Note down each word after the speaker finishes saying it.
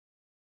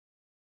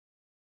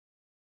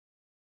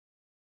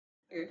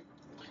Okay.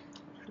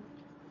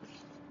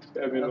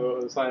 Jeg begynner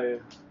å si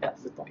Ja.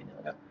 litt om.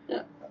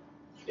 Yeah.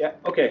 Yeah.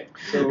 Okay.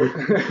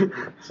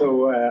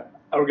 So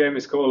our game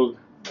is called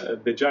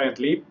The Giant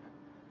Leap,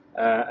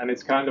 and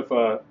it's kind of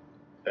a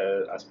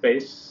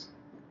space.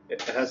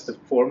 It has the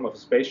form of a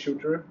space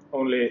shooter.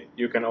 Only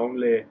you can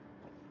only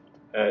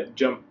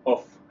jump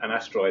off an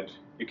asteroid.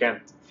 You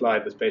can't fly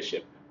the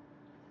spaceship.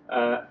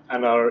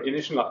 And our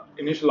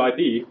initial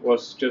idea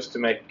was just to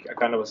make a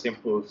kind of a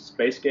simple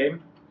space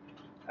game,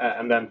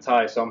 and then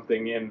tie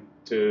something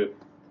into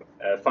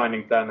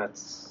finding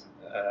planets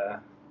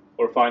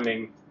or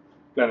finding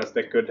planets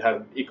that could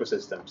have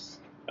ecosystems,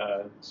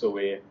 so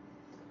we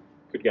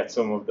could get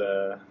some of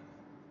the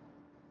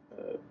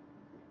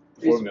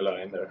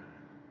formula in there.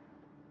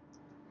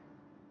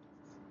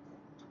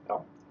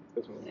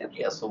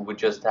 Yeah, so we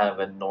just have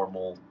a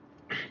normal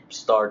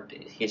start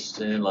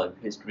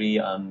history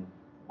on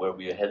where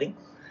we are heading,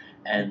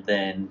 and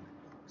then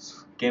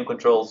game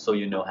controls, so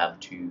you know how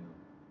to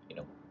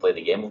play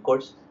the game. Of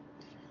course,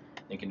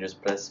 you can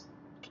just press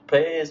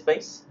play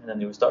space and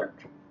then you start.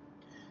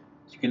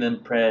 You can then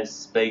press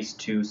space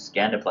to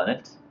scan the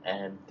planet,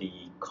 and the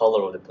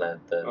color of the planet,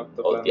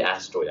 the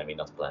asteroid, I mean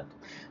not the planet,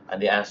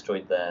 and the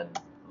asteroid then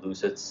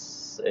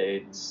loses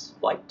its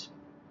light.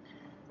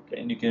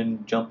 Okay, and you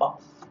can jump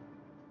off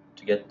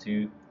to get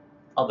to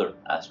other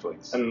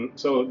asteroids. And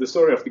so the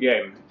story of the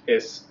game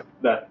is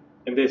that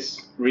in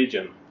this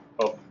region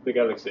of the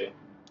galaxy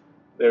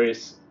there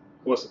has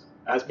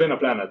been a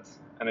planet,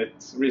 and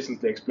it's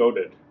recently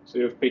exploded. So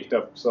you've picked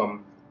up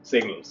some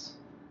signals,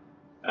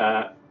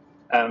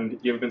 and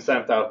you've been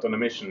sent out on a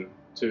mission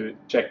to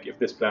check if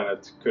this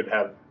planet could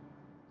have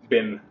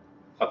been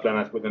a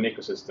planet with an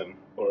ecosystem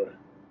or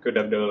could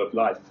have developed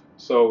life.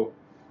 So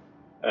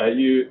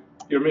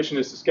your mission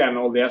is to scan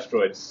all the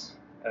asteroids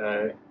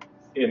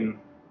in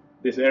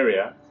this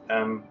area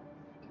and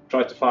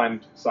try to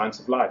find signs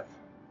of life.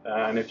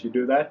 And if you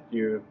do that,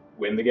 you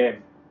win the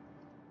game.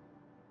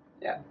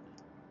 Yeah.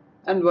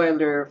 And while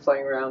they're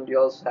flying around, you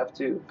also have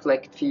to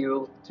collect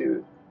fuel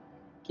to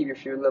keep your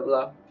fuel level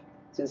up,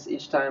 since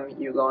each time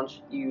you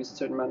launch, you use a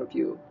certain amount of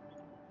fuel.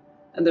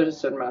 And there's a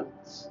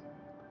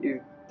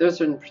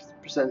certain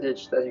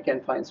percentage that you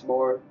can find some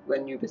more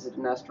when you visit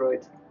an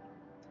asteroid.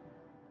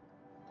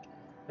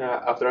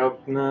 Yeah, after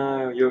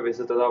you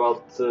visited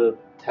about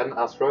 10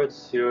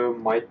 asteroids, you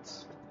might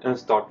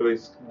start to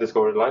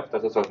discover life.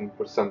 There's a certain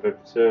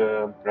percentage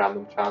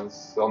random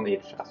chance on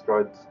each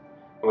asteroid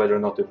whether or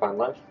not you find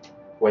life.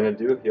 When you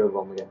do, you have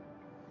won the game.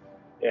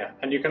 Yeah,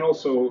 and you can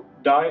also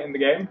die in the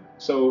game.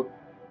 So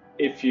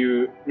if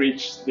you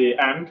reach the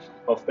end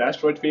of the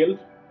asteroid field,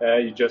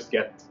 you just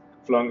get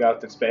flung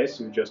out in space.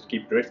 You just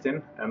keep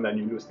drifting, and then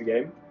you lose the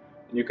game.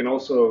 And you can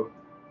also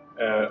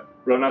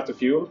run out of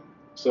fuel.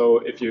 So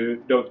if you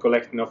don't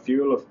collect enough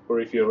fuel, or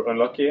if you're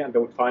unlucky and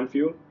don't find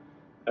fuel,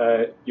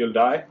 you'll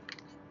die,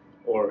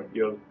 or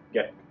you'll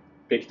get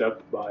picked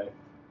up by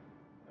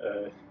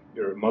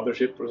your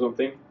mothership or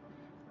something.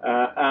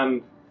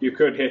 And you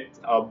could hit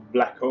a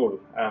black hole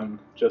and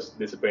just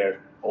disappear.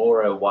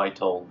 Or a white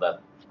hole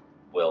that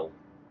will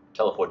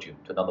teleport you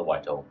to another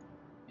white hole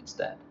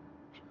instead.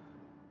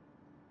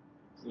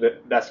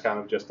 That's kind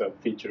of just a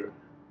feature.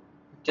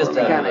 Just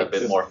to add a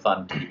bit more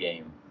fun to the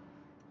game,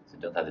 so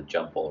you don't have to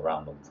jump all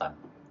around all the time.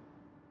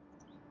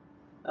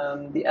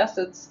 The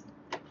assets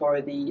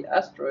for the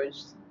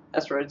asteroids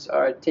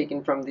are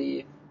taken from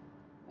the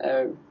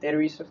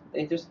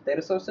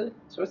data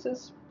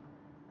sources,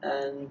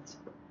 and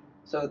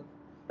so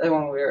the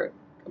one we're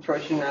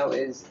approaching now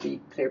is the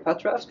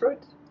Cleopatra asteroid,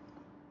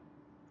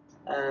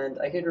 and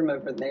I can't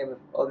remember the name of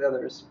all the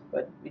others,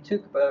 but we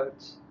took about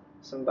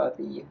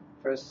the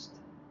first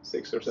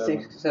 6 or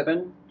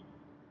 7.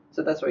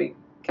 So that's why you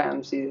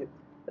can see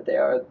that they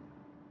are the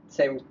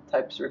same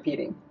types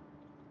repeating.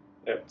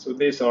 Yeah, so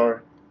these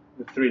are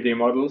the 3D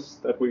models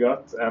that we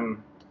got,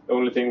 and the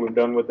only thing we've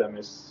done with them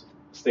is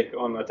stick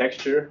on a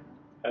texture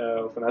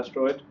of an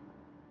asteroid,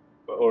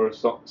 or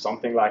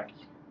something like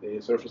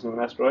the surface of an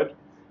asteroid,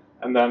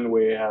 and then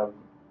we have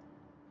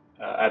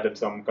added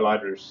some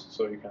colliders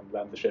so you can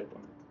land the ship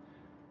on it.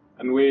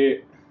 And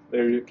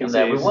there you can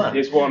see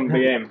he's won the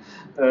game.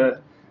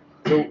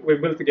 So we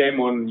built the game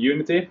on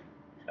Unity,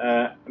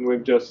 and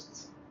we've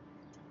just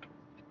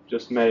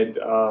made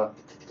a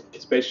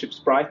spaceship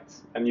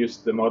sprite and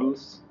used the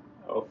models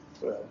of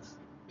the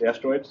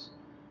asteroids.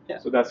 Yeah.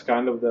 So that's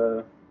kind of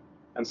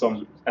and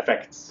some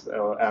effects,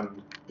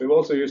 and we've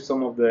also used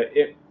some of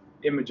the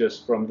images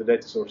from the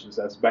data sources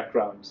as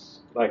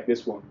backgrounds, like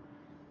this one,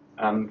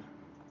 and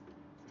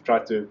try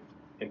to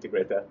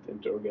integrate that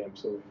into our game.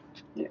 So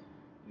we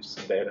use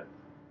some data.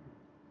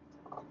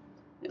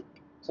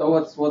 So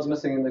what's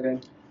missing in the game?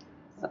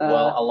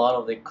 Well, a lot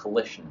of the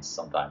collisions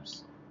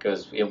sometimes,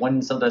 because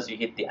when sometimes you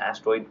hit the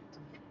asteroid,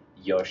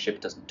 your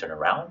ship doesn't turn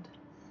around,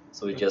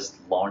 so it just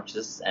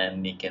launches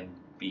and it can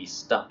be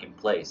stuck in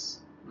place.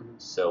 Mm-hmm.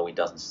 So it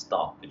doesn't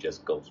stop; it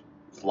just goes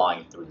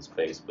flying through the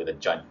space with a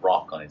giant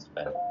rock on its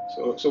back.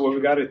 So we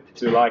got it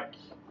to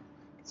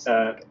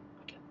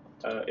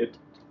it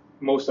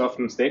most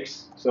often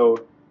sticks.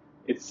 So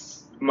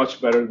it's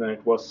much better than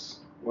it was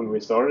when we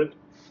started.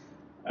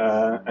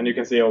 And you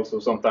can see also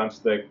sometimes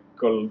the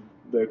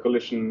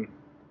collision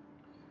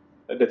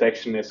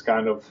detection is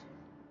kind of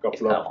a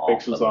couple of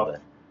pixels off.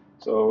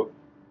 So,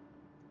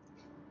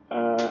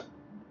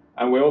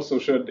 and we also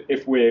should,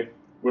 if we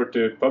were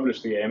to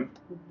publish the game,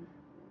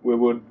 we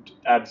would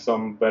add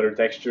some better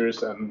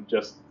textures and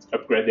just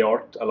upgrade the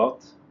art a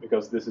lot,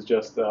 because this is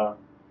just the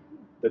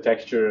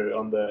texture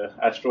on the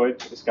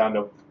asteroid is kind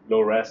of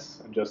low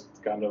res and just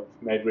kind of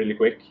made really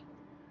quick.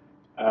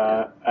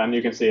 And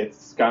you can see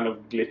it's kind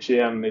of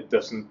glitchy and it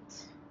doesn't,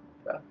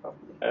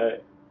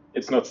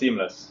 it's not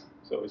seamless,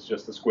 so it's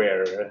just a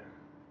square.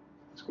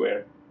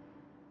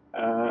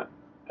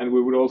 And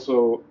we would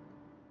also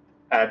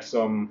add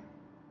some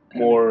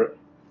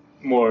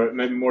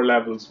maybe more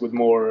levels with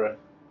more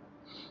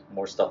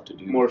stuff to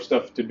do. More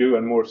stuff to do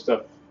and more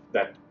stuff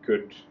that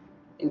could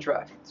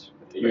interact.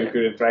 You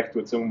could interact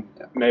with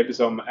maybe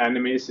some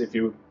enemies if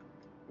you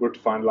were to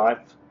find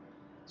life,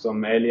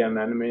 some alien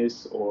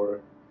enemies or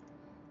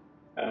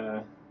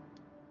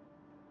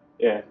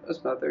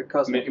other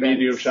cosmic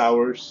meteor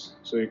showers,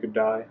 so you could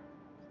die.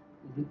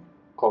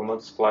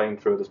 Comets flying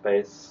through the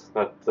space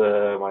that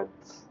might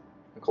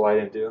collide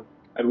into you.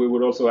 And we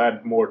would also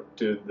add more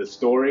to the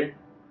story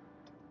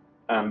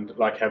and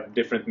like have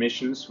different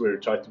missions where you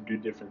try to do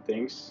different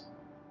things.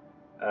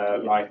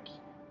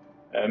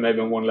 Maybe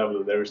on one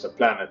level there is a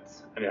planet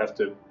and you have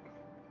to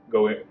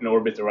go in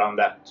orbit around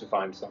that to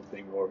find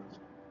something, or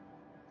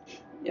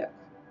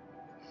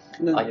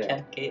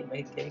I can't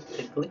make a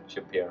glitch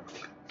appear.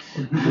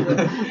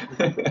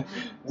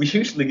 We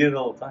usually get it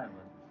all the time,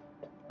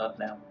 but not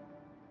now.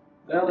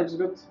 Yeah, that's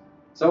good.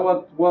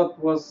 So what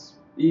was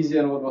easy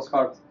and what was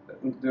hard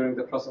during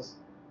the process?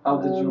 How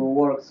did you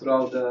work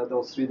throughout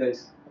those 3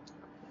 days?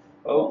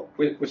 Well,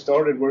 we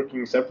started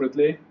working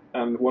separately,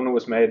 and one of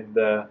us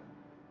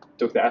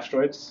took the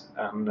asteroids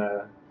and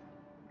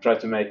tried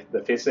to make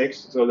the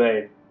physics. So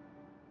they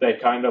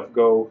kind of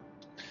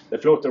they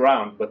float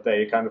around, but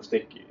they kind of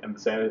stick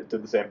to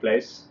the same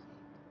place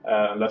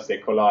unless they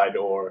collide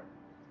or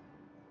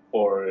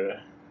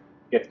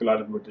get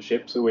collided with the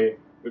ship. So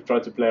we've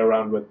tried to play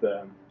around with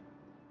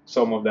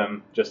some of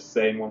them just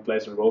stay in one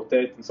place and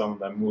rotate, and some of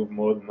them move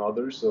more than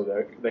others. So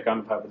they kind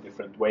of have a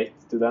different weight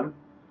to them.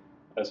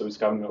 So it's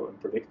kind of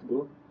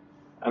unpredictable.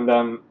 And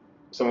then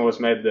some of us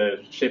made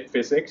the ship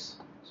physics,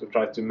 so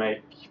tried to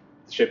make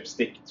the ship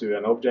stick to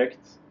an object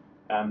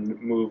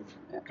and move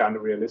kind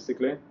of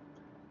realistically.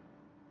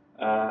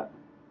 And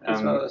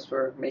some of us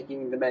were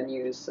making the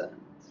menus and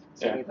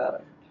setting that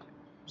up.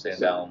 Sitting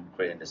down,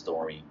 creating the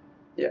story.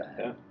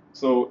 Yeah.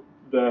 So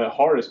the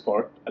hardest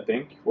part, I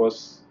think,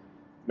 was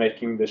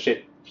making the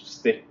ship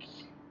stick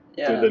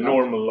to the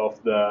normal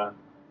of the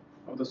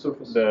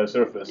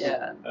surface.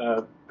 Yeah.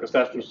 Because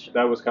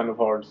that was kind of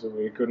hard, so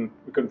we couldn't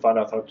find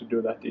out how to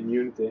do that in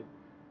Unity.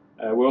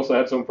 We also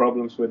had some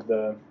problems with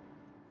the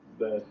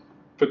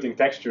putting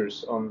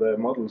textures on the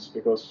models,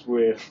 because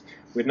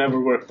we'd never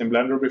worked in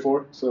Blender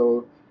before, so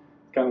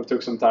it kind of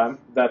took some time.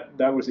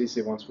 That was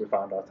easy once we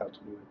found out how to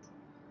do it.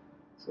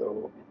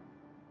 So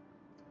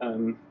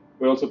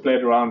we also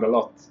played around a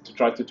lot to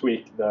try to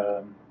tweak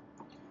the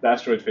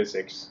asteroid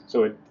physics,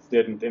 so it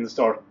didn't in the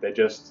start. They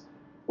just,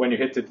 when you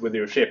hit it with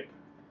your ship,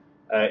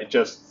 it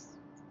just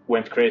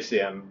went crazy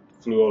and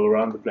flew all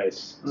around the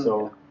place.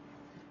 So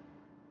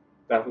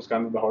that was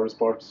kind of the hardest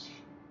parts.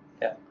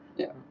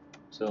 Yeah.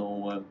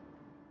 So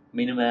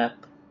minimap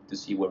to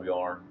see where we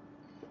are,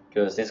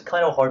 because it's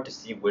kind of hard to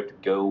see where to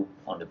go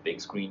on the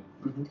big screen,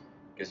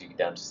 because you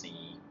don't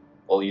see,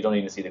 well, you don't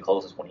even see the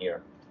closest one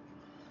here.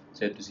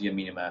 So you have to see a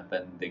minimap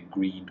and the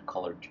green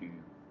color to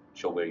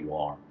show where you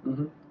are,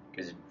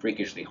 because it's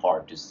freakishly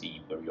hard to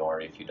see where you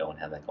are if you don't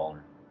have that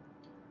color.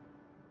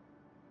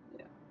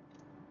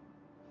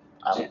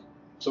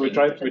 So we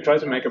tried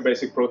to make a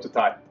basic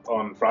prototype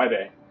on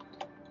Friday,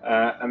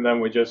 and then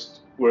we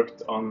just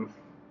worked on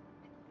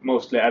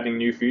mostly adding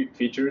new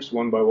features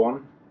one by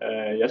one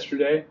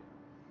yesterday,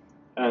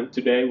 and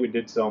today we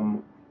did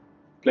some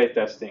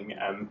playtesting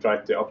and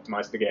tried to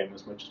optimize the game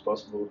as much as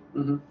possible.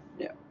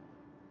 Yeah.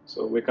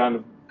 So we kind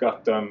of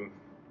got done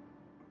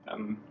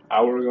an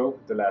hour ago,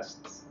 the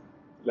last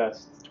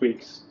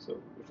tweaks, so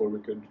before we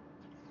could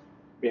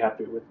be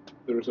happy with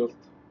the result.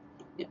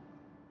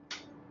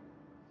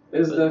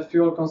 Is the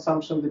fuel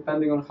consumption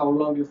depending on how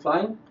long you're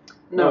flying?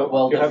 No,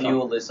 well, the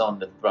fuel is on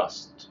the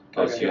thrust,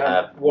 because Okay.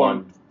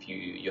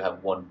 you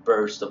have one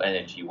burst of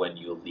energy when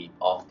you leap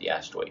off the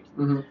asteroid,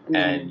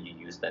 and you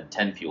use then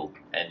 10 fuel,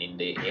 and in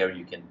the air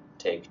you can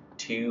take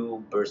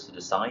 2 bursts to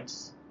the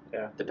sides,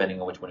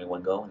 depending on which one you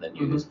want to go, and then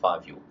you use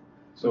 5 fuel.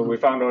 So we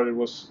found out it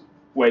was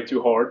way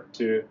too hard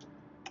to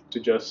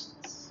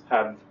just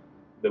have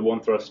the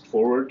one thrust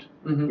forward,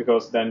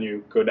 because then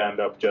you could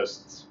end up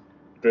just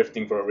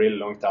drifting for a really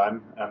long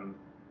time and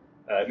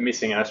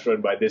missing an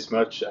asteroid by this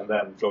much and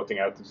then floating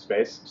out into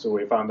space. So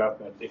we found out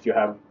that if you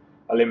have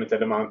a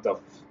limited amount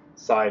of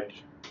side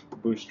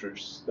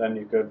boosters, then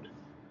you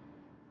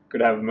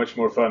could have much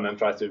more fun and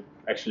try to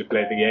actually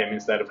play the game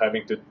instead of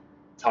having to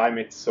time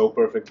it so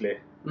perfectly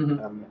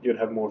You'd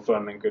have more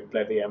fun and could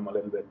play the game a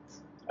little bit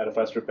at a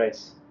faster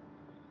pace.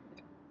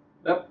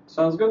 Yep,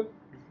 sounds good.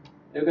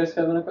 You guys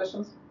have any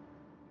questions?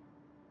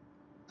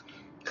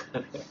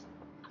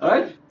 All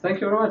right,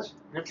 thank you very much.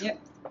 Yeah.